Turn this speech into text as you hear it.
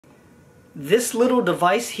This little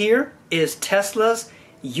device here is Tesla's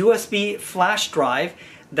USB flash drive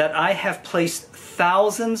that I have placed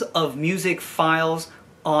thousands of music files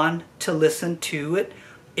on to listen to it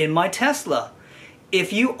in my Tesla.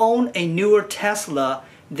 If you own a newer Tesla,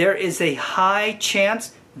 there is a high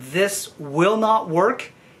chance this will not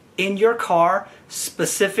work in your car,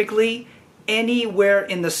 specifically anywhere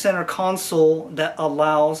in the center console that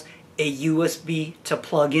allows a USB to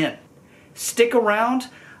plug in. Stick around.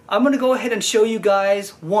 I'm going to go ahead and show you guys,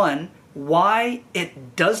 one, why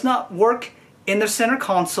it does not work in the center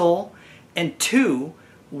console, and two,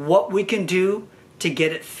 what we can do to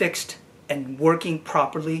get it fixed and working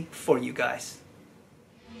properly for you guys.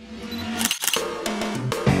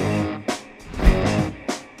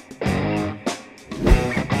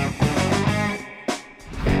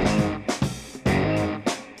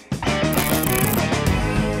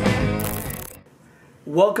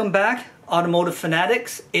 Welcome back, Automotive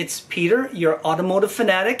Fanatics. It's Peter, your Automotive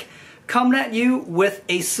Fanatic, coming at you with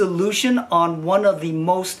a solution on one of the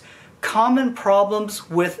most common problems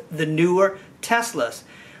with the newer Teslas.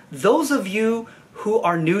 Those of you who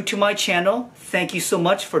are new to my channel, thank you so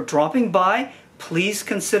much for dropping by. Please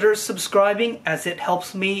consider subscribing, as it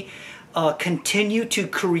helps me continue to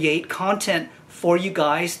create content for you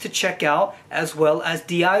guys to check out, as well as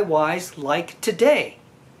DIYs like today.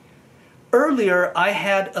 Earlier, I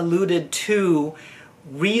had alluded to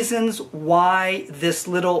reasons why this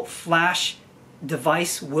little flash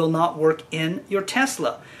device will not work in your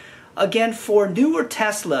Tesla. Again, for newer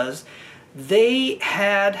Teslas, they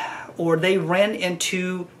ran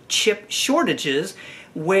into chip shortages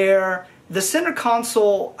where the center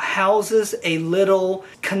console houses a little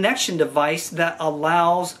connection device that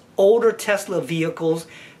allows older Tesla vehicles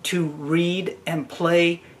to read and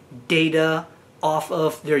play data off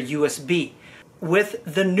of their USB. With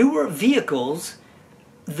the newer vehicles,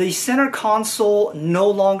 the center console no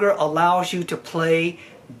longer allows you to play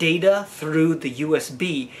data through the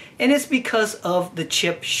USB, and it's because of the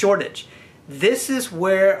chip shortage. This is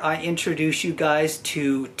where I introduce you guys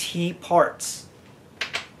to TParts.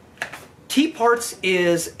 TParts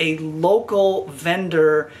is a local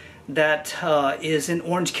vendor that is in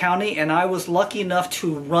Orange County, and I was lucky enough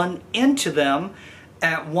to run into them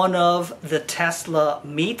at one of the Tesla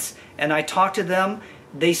meets, and I talked to them.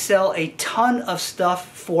 They sell a ton of stuff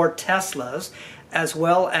for Teslas, as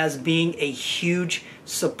well as being a huge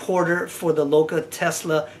supporter for the local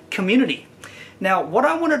Tesla community. Now, what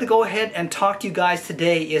I wanted to go ahead and talk to you guys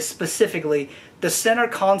today is specifically the center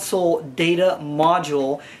console data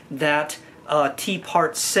module that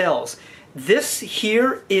TParts sells. This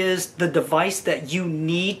here is the device that you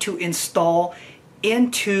need to install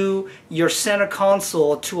into your center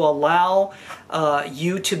console to allow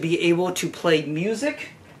you to be able to play music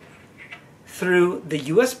through the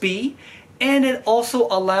USB, and it also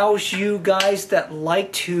allows you guys that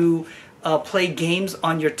like to play games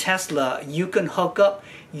on your Tesla. You can hook up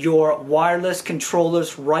your wireless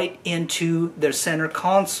controllers right into their center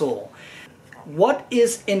console. What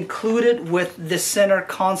is included with the center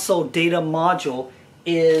console data module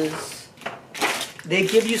is they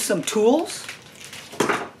give you some tools.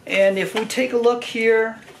 And if we take a look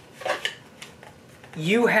here,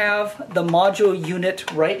 you have the module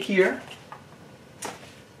unit right here.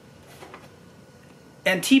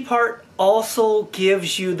 And TPart also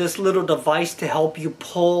gives you this little device to help you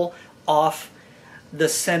pull off the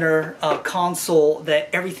center console that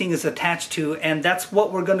everything is attached to, and that's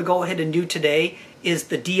what we're going to go ahead and do today, is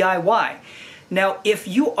the DIY. Now, if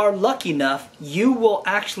you are lucky enough, you will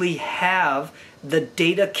actually have the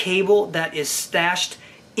data cable that is stashed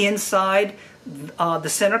inside the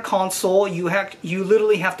center console. You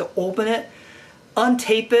literally have to open it,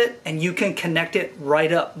 untape it, and you can connect it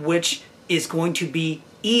right up, which is going to be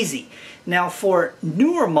easy. Now, for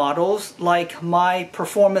newer models like my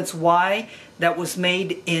Performance Y that was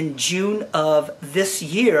made in June of this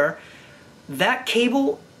year, that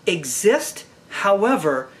cable exists.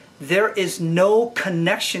 However, there is no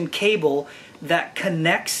connection cable that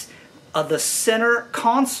connects the center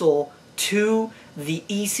console to the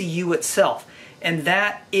ECU itself, and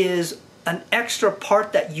that is an extra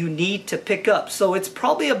part that you need to pick up. So it's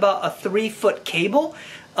probably about a 3-foot cable.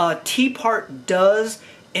 TPart does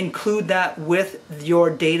include that with your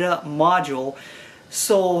data module,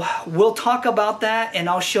 so we'll talk about that, and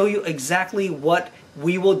I'll show you exactly what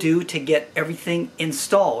we will do to get everything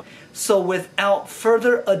installed. So without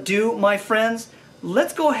further ado, my friends,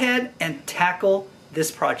 let's go ahead and tackle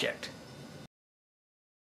this project.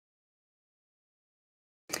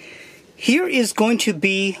 Here is going to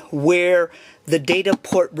be where the data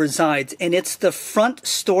port resides, and it's the front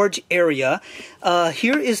storage area.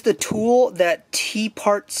 Here is the tool that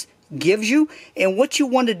TParts gives you, and what you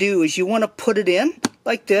want to do is you want to put it in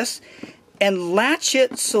like this and latch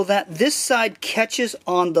it so that this side catches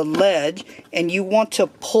on the ledge, and you want to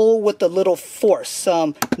pull with a little force.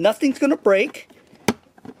 Nothing's going to break.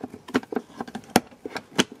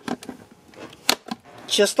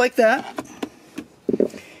 Just like that.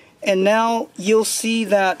 And now you'll see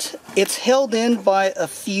that it's held in by a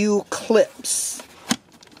few clips.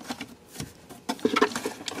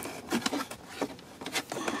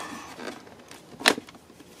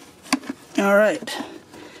 All right.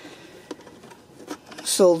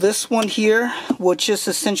 So this one here will just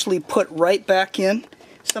essentially put right back in.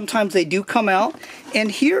 Sometimes they do come out.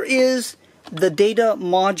 And here is the data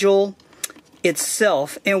module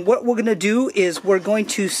itself. And what we're going to do is we're going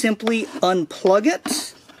to simply unplug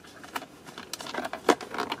it.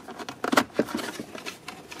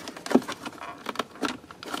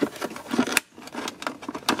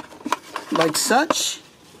 Like such.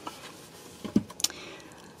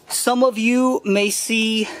 Some of you may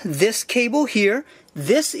see this cable here.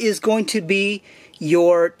 This is going to be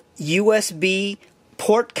your USB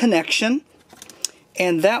port connection,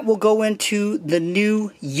 and that will go into the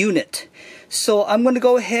new unit. So I'm going to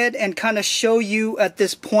go ahead and kind of show you at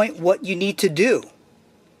this point what you need to do.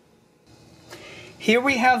 Here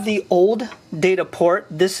we have the old data port.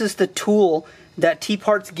 This is the tool that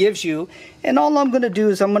TParts gives you, and all I'm going to do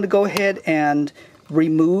is I'm going to go ahead and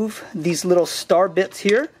remove these little star bits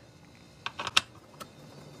here.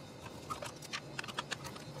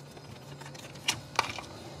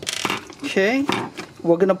 Okay,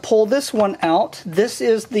 we're going to pull this one out. This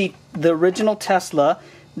is the original Tesla.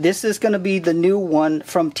 This is going to be the new one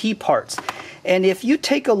from TParts. And if you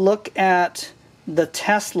take a look at the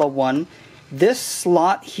Tesla one, this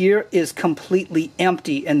slot here is completely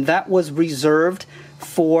empty, and that was reserved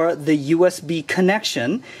for the USB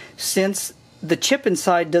connection. Since the chip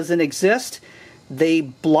inside doesn't exist, they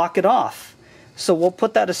block it off. So we'll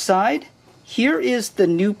put that aside. Here is the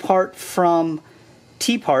new part from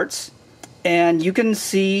TParts, and you can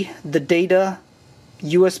see the data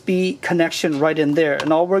USB connection right in there.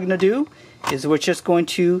 And all we're going to do is we're just going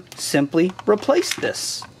to simply replace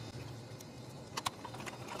this.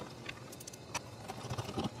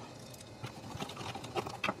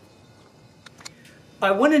 I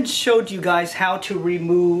went and showed you guys how to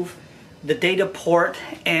remove the data port,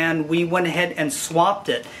 and we went ahead and swapped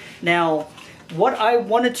it. Now, what I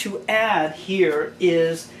wanted to add here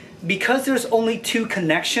is, because there's only two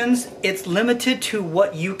connections, it's limited to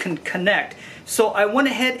what you can connect. So I went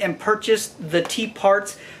ahead and purchased the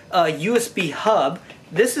TParts USB hub.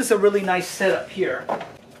 This is a really nice setup here.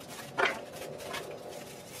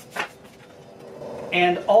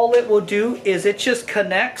 And all it will do is it just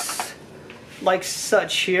connects like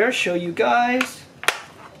such here. Show you guys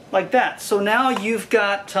like that. So now you've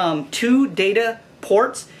got two data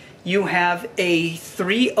ports. You have a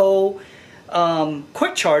 3.0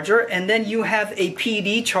 quick charger, and then you have a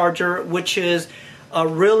PD charger, which is a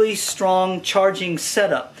really strong charging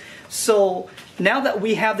setup. So now that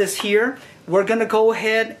we have this here, we're going to go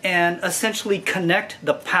ahead and essentially connect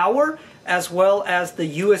the power as well as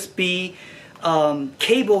the USB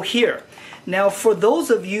cable here. Now, for those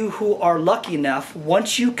of you who are lucky enough,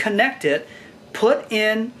 once you connect it, put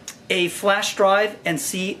in a flash drive and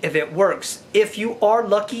see if it works. If you are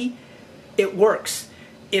lucky, it works.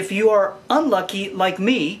 If you are unlucky like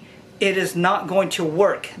me, it is not going to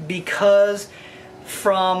work, because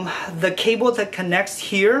from the cable that connects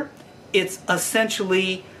here, it's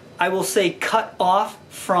essentially, I will say, cut off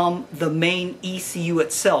from the main ECU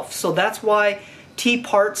itself. So that's why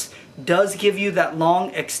TParts does give you that long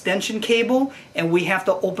extension cable, and we have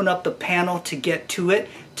to open up the panel to get to it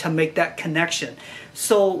to make that connection.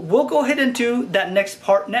 So we'll go ahead and do that next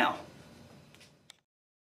part now.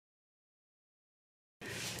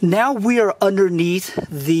 Now we are underneath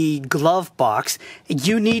the glove box.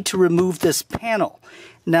 You need to remove this panel.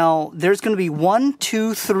 Now there's going to be 1,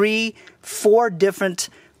 2, 3, 4 different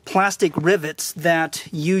plastic rivets that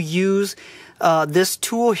you use. This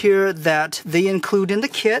tool here that they include in the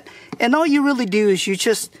kit, and all you really do is you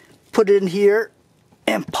just put it in here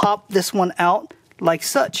and pop this one out like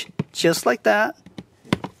such, just like that.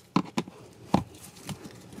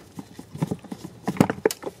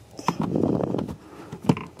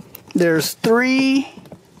 There's 3,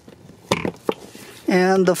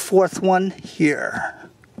 and the 4th one here.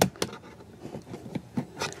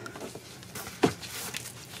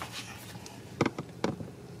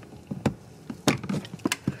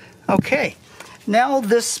 Okay, Now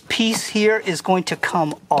this piece here is going to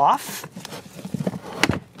come off.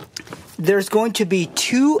 There's going to be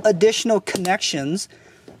two additional connections.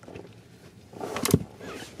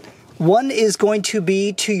 One is going to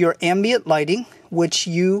be to your ambient lighting, which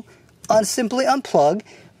you simply unplug.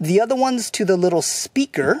 The other one's to the little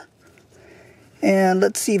speaker. And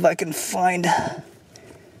let's see if I can find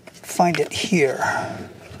it here.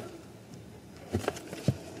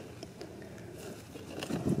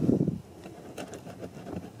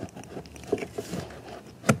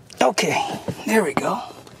 Okay, there we go.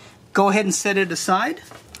 Go ahead and set it aside.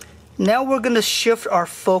 Now we're going to shift our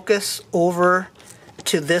focus over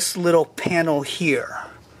to this little panel here.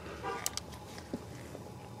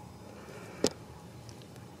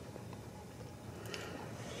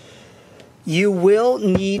 You will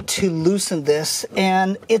need to loosen this,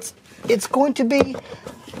 and it's going to be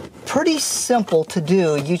pretty simple to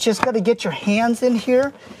do. You just got to get your hands in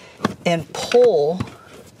here and pull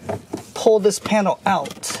this panel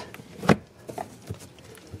out.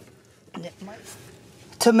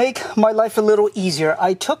 To make my life a little easier,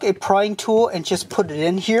 I took a prying tool and just put it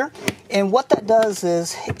in here. And what that does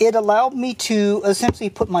is it allowed me to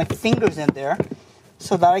essentially put my fingers in there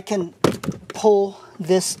so that I can pull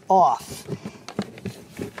this off.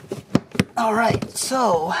 All right,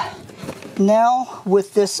 so now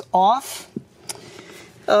with this off,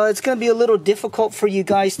 it's going to be a little difficult for you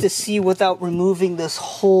guys to see without removing this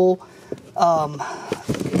whole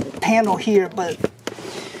panel here, but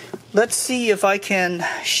let's see if I can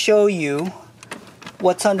show you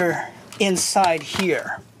what's inside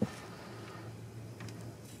here.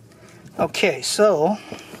 Okay, so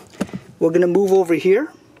we're going to move over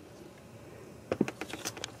here.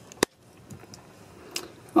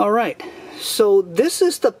 All right, so this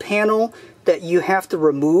is the panel that you have to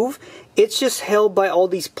remove. It's just held by all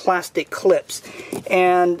these plastic clips.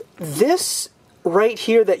 And this right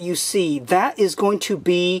here that you see, that is going to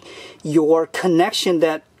be your connection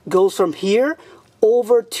that goes from here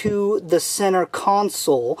over to the center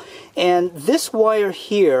console. And this wire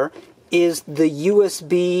here is the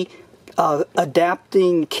USB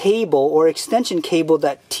adapting cable or extension cable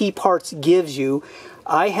that TParts gives you.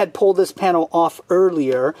 I had pulled this panel off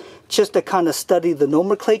earlier just to kind of study the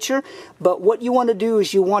nomenclature, but what you want to do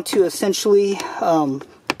is you want to essentially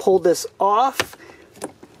pull this off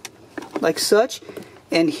like such,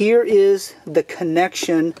 and here is the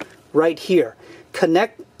connection right here.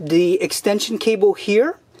 Connect the extension cable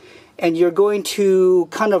here, and you're going to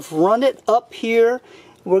kind of run it up here.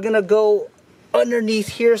 We're going to go underneath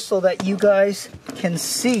here so that you guys can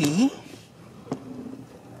see.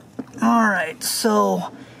 Alright,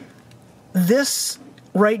 so this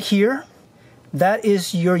right here, that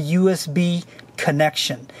is your USB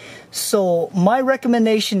connection. So my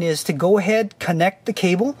recommendation is to go ahead, connect the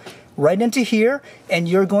cable right into here, and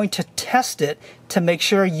you're going to test it to make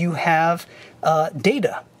sure you have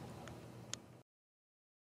data.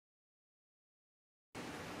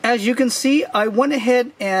 As you can see, I went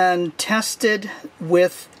ahead and tested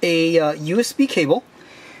with a USB cable.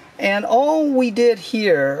 And all we did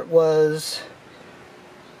here was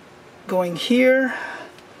going here.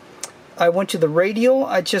 I went to the radio.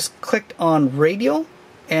 I just clicked on radio.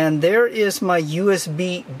 And there is my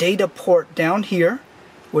USB data port down here.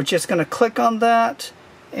 We're just going to click on that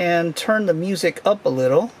and turn the music up a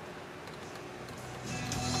little.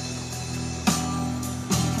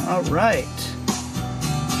 All right.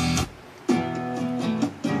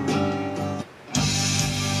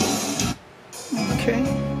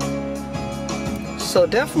 Okay. So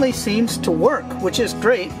definitely seems to work, which is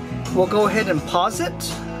great. We'll go ahead and pause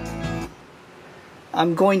it.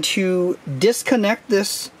 I'm going to disconnect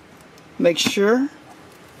this, make sure.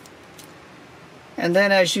 And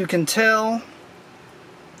then as you can tell,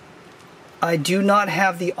 I do not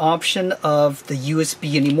have the option of the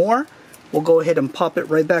USB anymore. We'll go ahead and pop it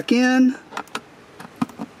right back in,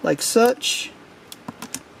 like such.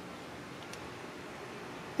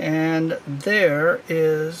 And there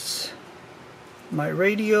is my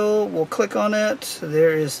radio. We'll click on it.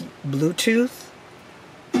 There is Bluetooth.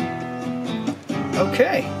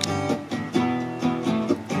 Okay.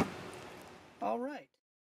 All right.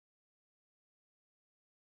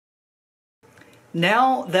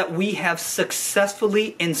 Now that we have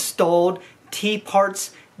successfully installed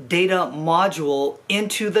TParts data module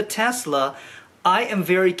into the Tesla, I am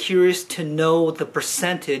very curious to know the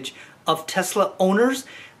percentage of Tesla owners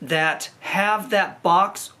that have that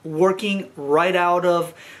box working right out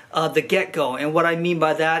of the get-go. And what I mean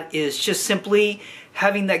by that is just simply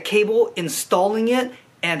having that cable, installing it,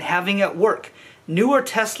 and having it work. Newer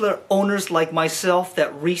Tesla owners like myself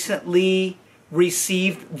that recently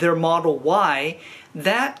received their Model Y,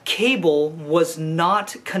 that cable was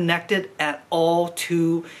not connected at all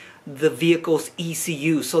to the vehicle's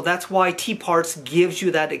ECU. So that's why TParts gives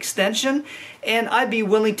you that extension, and I'd be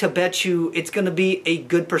willing to bet you it's going to be a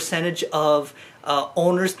good percentage of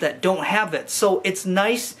owners that don't have it. So it's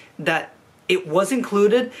nice that it was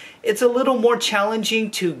included. It's a little more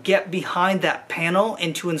challenging to get behind that panel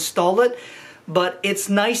and to install it, but it's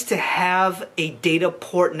nice to have a data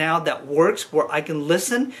port now that works where I can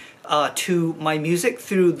listen to my music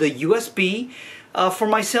through the USB. For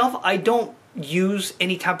myself, I don't use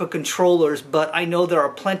any type of controllers, but I know there are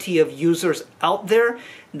plenty of users out there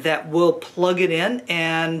that will plug it in,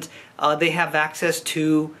 and they have access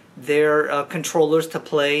to their controllers to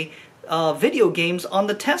play video games on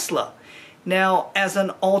the Tesla. Now, as an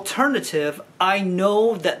alternative, I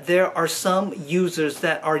know that there are some users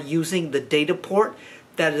that are using the data port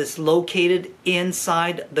that is located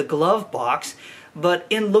inside the glove box, but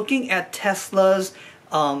in looking at Tesla's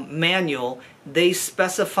manual, they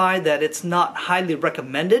specify that it's not highly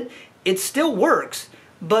recommended. It still works,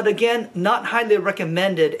 but again, not highly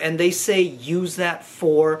recommended, and they say use that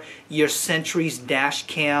for your Sentry's dash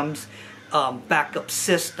cams backup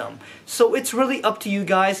system. So it's really up to you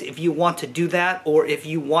guys if you want to do that, or if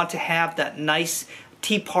you want to have that nice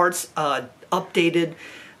TParts updated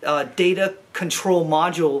data control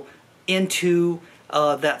module into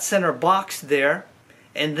that center box there,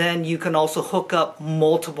 and then you can also hook up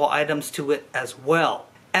multiple items to it as well.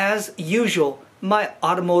 As usual, my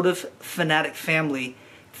Automotive Fanatic family,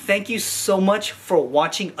 thank you so much for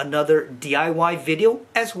watching another DIY video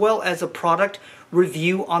as well as a product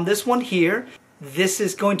review on this one here. This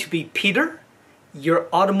is going to be Peter, your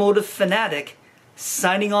Automotive Fanatic,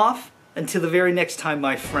 signing off until the very next time,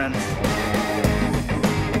 my friends.